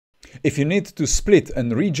If you need to split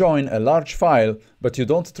and rejoin a large file, but you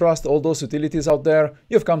don't trust all those utilities out there,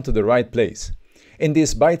 you've come to the right place. In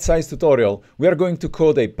this bite-sized tutorial, we are going to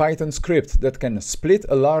code a Python script that can split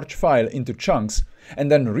a large file into chunks and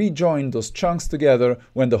then rejoin those chunks together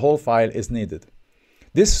when the whole file is needed.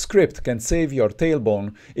 This script can save your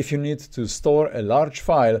tailbone if you need to store a large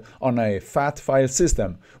file on a FAT file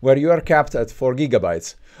system where you are capped at 4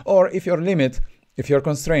 GB, or if your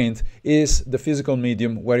constraint is the physical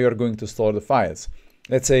medium where you're going to store the files.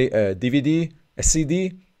 Let's say a DVD, a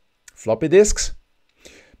CD, floppy disks.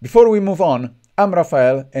 Before we move on, I'm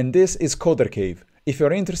Rafael and this is Coder Cave. If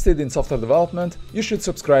you're interested in software development, you should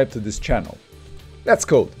subscribe to this channel. Let's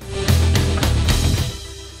code!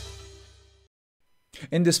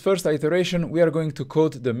 In this first iteration, we are going to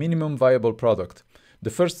code the minimum viable product. The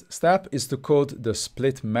first step is to code the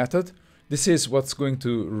split method. This is what's going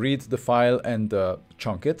to read the file and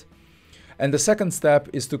chunk it. And the second step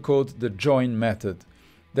is to code the join method.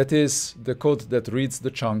 That is the code that reads the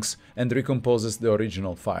chunks and recomposes the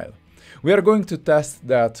original file. We are going to test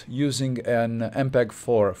that using an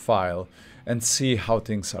MPEG-4 file and see how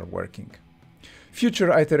things are working.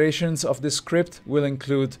 Future iterations of this script will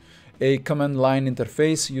include a command line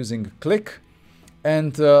interface using click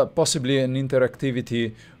and possibly an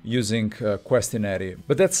interactivity using questionnaire,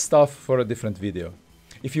 but that's stuff for a different video.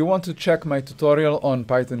 If you want to check my tutorial on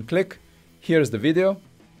Python click, here's the video.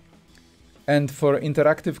 And for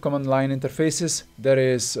interactive command line interfaces, there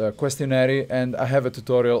is a questionnaire, and I have a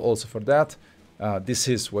tutorial also for that. This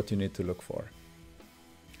is what you need to look for.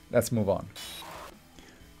 Let's move on.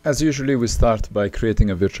 As usually, we start by creating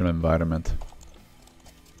a virtual environment.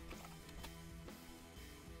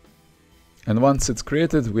 And once it's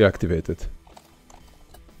created, we activate it.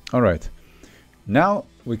 All right. Now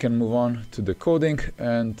we can move on to the coding,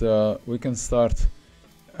 and we can start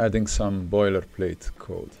adding some boilerplate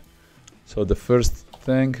code. So the first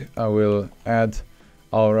thing, I will add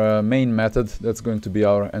our main method. That's going to be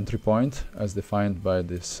our entry point as defined by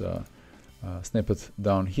this snippet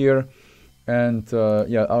down here. And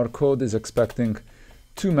yeah, our code is expecting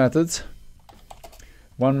two methods.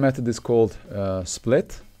 One method is called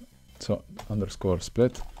split, so underscore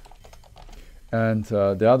split. And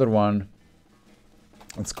the other one,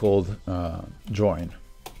 it's called join.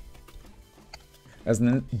 As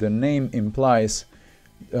the name implies,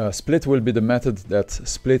 split will be the method that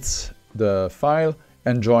splits the file,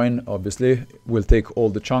 and join obviously will take all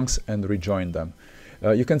the chunks and rejoin them.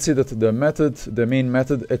 You can see that the main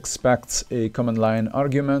method expects a command line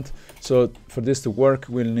argument. So for this to work,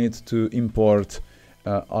 we'll need to import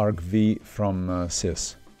argv from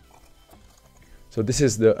sys. So this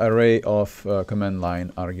is the array of command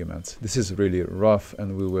line arguments. This is really rough,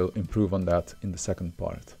 and we will improve on that in the second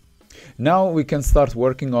part. Now we can start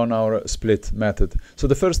working on our split method. So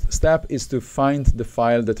the first step is to find the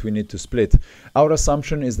file that we need to split. Our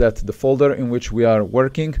assumption is that the folder in which we are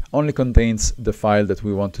working only contains the file that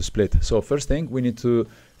we want to split. So first thing, we need to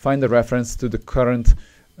find a reference to the current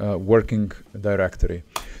working directory.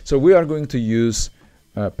 So we are going to use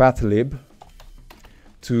pathlib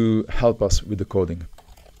to help us with the coding.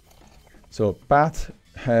 So path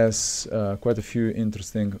has quite a few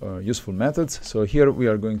interesting useful methods. So here we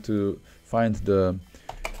are going to find the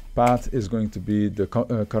path is going to be the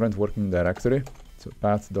current working directory. So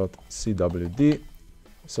path.cwd.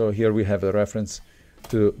 So here we have a reference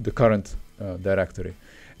to the current directory.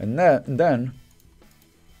 And then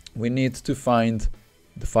we need to find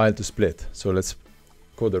the file to split. So let's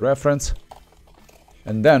code a reference.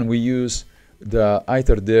 And then we use the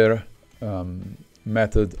iterdir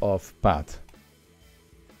method of path.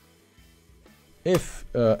 If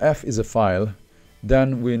f is a file,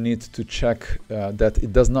 then we need to check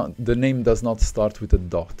that the name does not start with a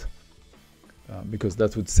dot, because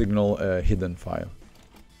that would signal a hidden file.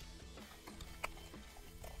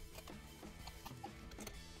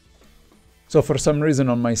 So for some reason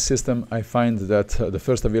on my system, I find that the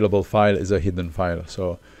first available file is a hidden file.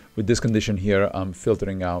 So with this condition here, I'm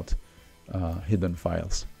filtering out hidden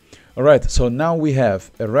files. All right, so now we have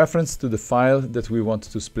a reference to the file that we want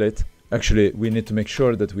to split. Actually, we need to make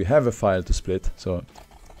sure that we have a file to split. So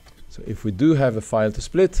if we do have a file to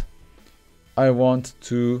split, I want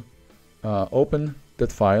to open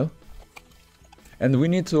that file. And we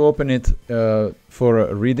need to open it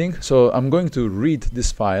for reading. So I'm going to read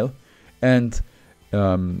this file, and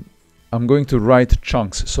I'm going to write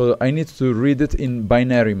chunks. So I need to read it in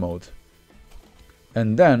binary mode.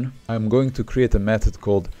 And then I'm going to create a method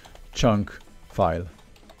called chunk file.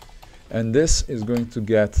 And this is going to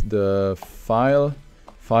get the file.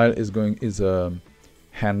 File is a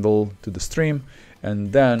handle to the stream,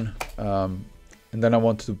 and then and then I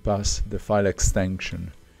want to pass the file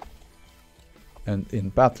extension. And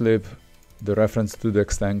in pathlib, the reference to the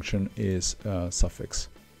extension is suffix.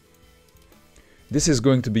 This is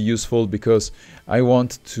going to be useful because I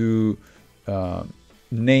want to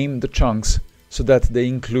name the chunks so that they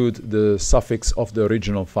include the suffix of the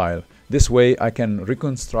original file. This way I can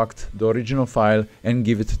reconstruct the original file and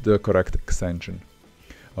give it the correct extension.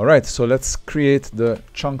 Alright, so let's create the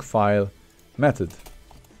chunk file method.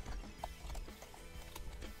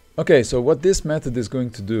 Okay, so what this method is going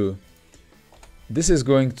to do, this is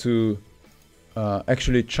going to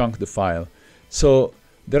actually chunk the file. So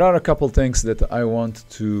there are a couple things that I want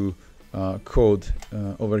to code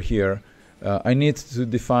over here. I need to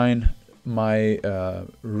define my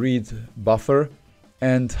read buffer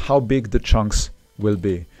and how big the chunks will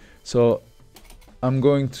be. So I'm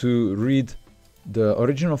going to read the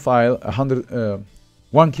original file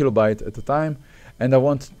 1 kilobyte at a time, and I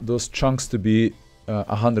want those chunks to be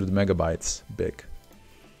 100 megabytes big.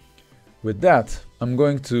 With that, I'm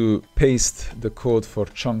going to paste the code for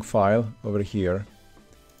chunk file over here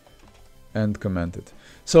and comment it.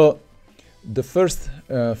 So the first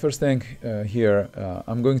thing here,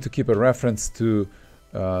 I'm going to keep a reference to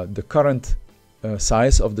the current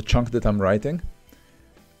size of the chunk that I'm writing,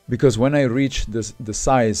 because when I reach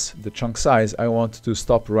the chunk size, I want to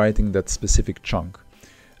stop writing that specific chunk.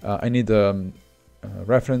 I need a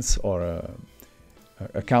reference or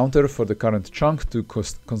a counter for the current chunk to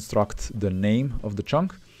construct the name of the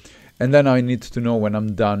chunk, and then I need to know when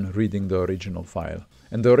I'm done reading the original file.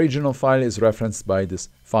 And the original file is referenced by this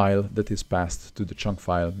file that is passed to the chunk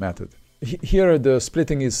file method. Here the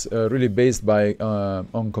splitting is really based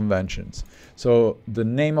on conventions. So the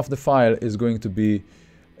name of the file is going to be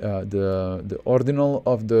the ordinal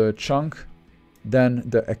of the chunk, then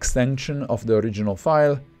the extension of the original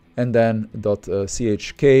file, and then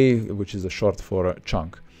 .chk, which is a short for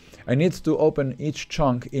chunk. I need to open each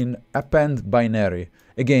chunk in append binary.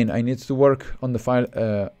 Again, I need to work on the file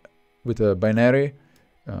with a binary,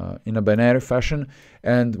 in a binary fashion,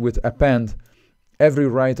 and with append, every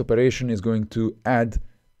write operation is going to add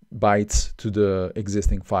bytes to the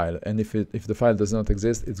existing file, and if the file does not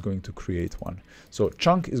exist, it's going to create one. So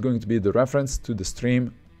chunk is going to be the reference to the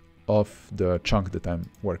stream of the chunk that I'm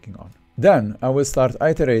working on. Then I will start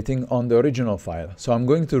iterating on the original file. So I'm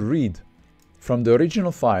going to read from the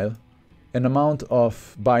original file an amount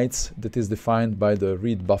of bytes that is defined by the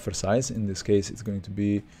read buffer size. In this case, it's going to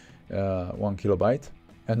be 1 kilobyte.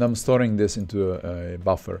 And I'm storing this into a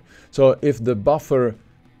buffer. So if the buffer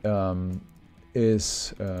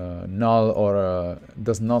is null or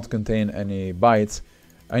does not contain any bytes,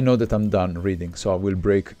 I know that I'm done reading, so I will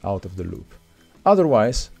break out of the loop.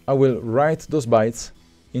 Otherwise, I will write those bytes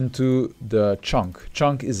into the chunk.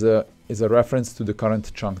 Chunk is a reference to the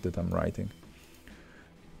current chunk that I'm writing.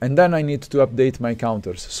 And then I need to update my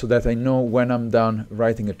counters so that I know when I'm done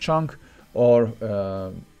writing a chunk, or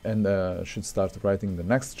should start writing the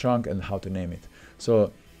next chunk and how to name it.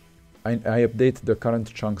 So I update the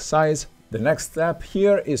current chunk size. The next step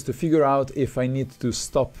here is to figure out if I need to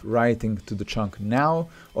stop writing to the chunk now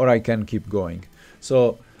or I can keep going.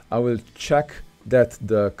 So I will check that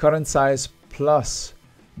the current size plus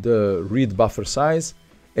the read buffer size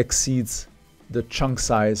exceeds the chunk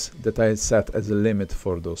size that I set as a limit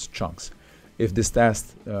for those chunks. If this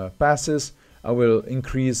test passes, I will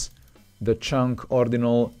increase the chunk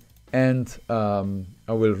ordinal and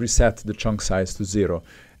I will reset the chunk size to 0.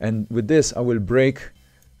 And with this, I will break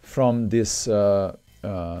from this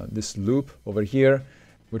this loop over here,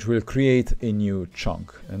 which will create a new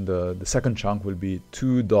chunk. And the second chunk will be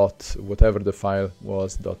 2 dot whatever the file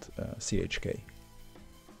was .chk.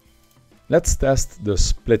 Let's test the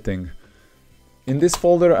splitting. In this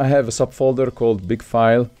folder, I have a subfolder called big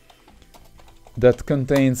file that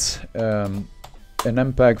contains an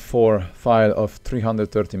MPEG-4 file of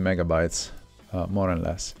 330 megabytes, more or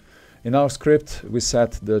less. In our script, we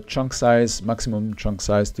set the chunk size, maximum chunk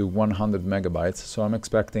size, to 100 megabytes, so I'm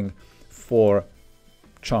expecting 4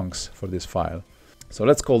 chunks for this file. So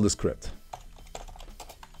let's call the script.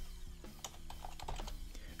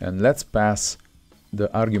 And let's pass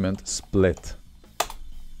the argument split.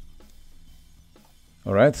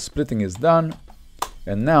 Alright, splitting is done,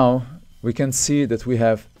 and now we can see that we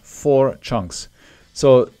have 4 chunks.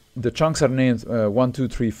 So the chunks are named 1, 2,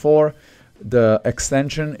 3, 4. The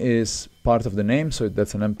extension is part of the name, so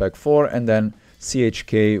that's an MPEG-4, and then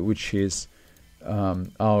CHK, which is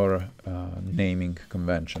our naming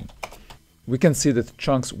convention. We can see that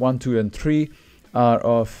chunks 1, 2, and 3 are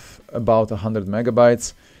of about 100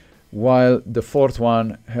 megabytes, while the 4th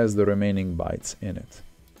one has the remaining bytes in it.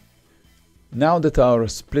 Now that our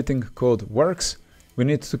splitting code works, we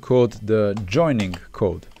need to code the joining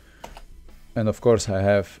code. And of course I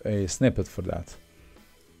have a snippet for that.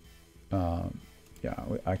 Yeah,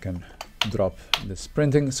 I can drop this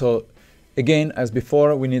printing. So again, as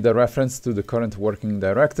before, we need a reference to the current working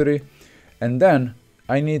directory. And then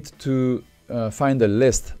I need to find a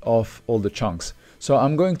list of all the chunks. So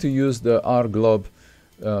I'm going to use the rglob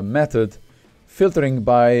method, filtering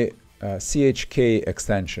by chk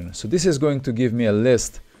extension. So this is going to give me a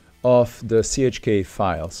list of the chk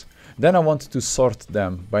files. Then I want to sort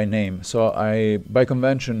them by name. So by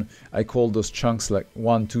convention, I call those chunks like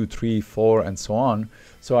 1, 2, 3, 4, and so on.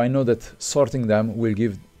 So I know that sorting them will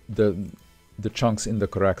give the chunks in the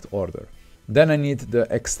correct order. Then I need the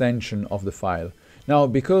extension of the file. Now,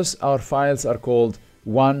 because our files are called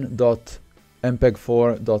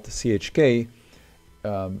 1.mpeg4.chk,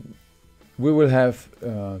 we will have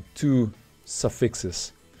 2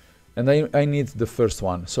 suffixes. And I need the first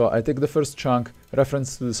one. So I take the first chunk,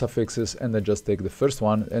 reference to the suffixes, and I just take the first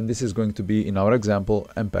one. And this is going to be, in our example,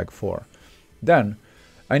 mpeg4. Then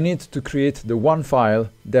I need to create the one file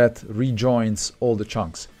that rejoins all the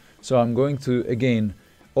chunks. So I'm going to, again,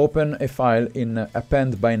 open a file in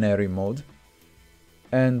append binary mode.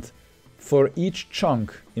 And for each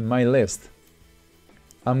chunk in my list,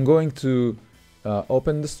 I'm going to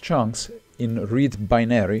open these chunks in read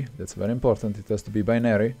binary. That's very important. It has to be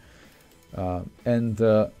binary. And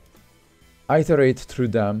iterate through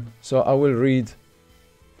them. So I will read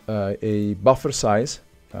a buffer size,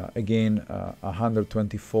 again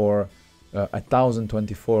 1024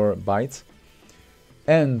 bytes.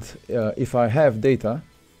 And if I have data,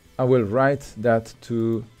 I will write that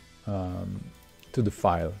to the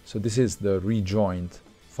file. So this is the rejoined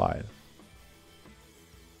file.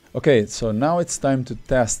 Okay, so now it's time to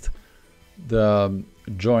test the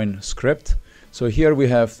join script. So here we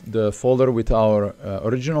have the folder with our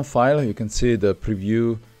original file. You can see the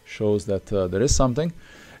preview shows that there is something,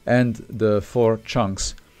 and the 4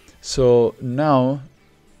 chunks. So now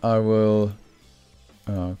I will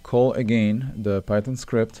call again the Python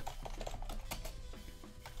script.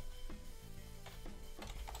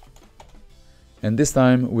 And this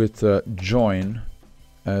time with join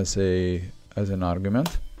as an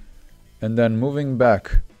argument. And then moving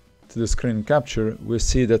back to the screen capture, we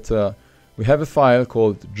see that we have a file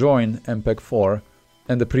called join mpeg4,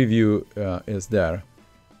 and the preview is there.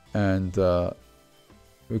 And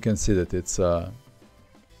we can see that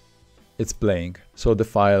it's playing. So the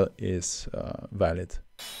file is valid.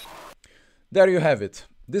 There you have it.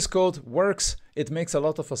 This code works. It makes a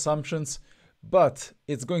lot of assumptions, but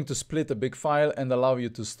it's going to split a big file and allow you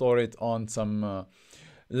to store it on some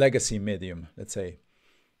legacy medium, let's say.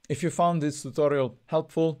 If you found this tutorial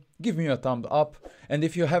helpful, give me a thumb up, and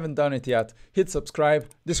if you haven't done it yet, hit subscribe.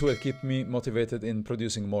 This will keep me motivated in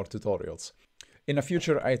producing more tutorials. In a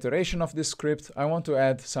future iteration of this script, I want to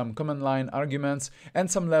add some command line arguments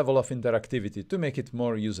and some level of interactivity to make it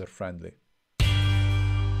more user-friendly.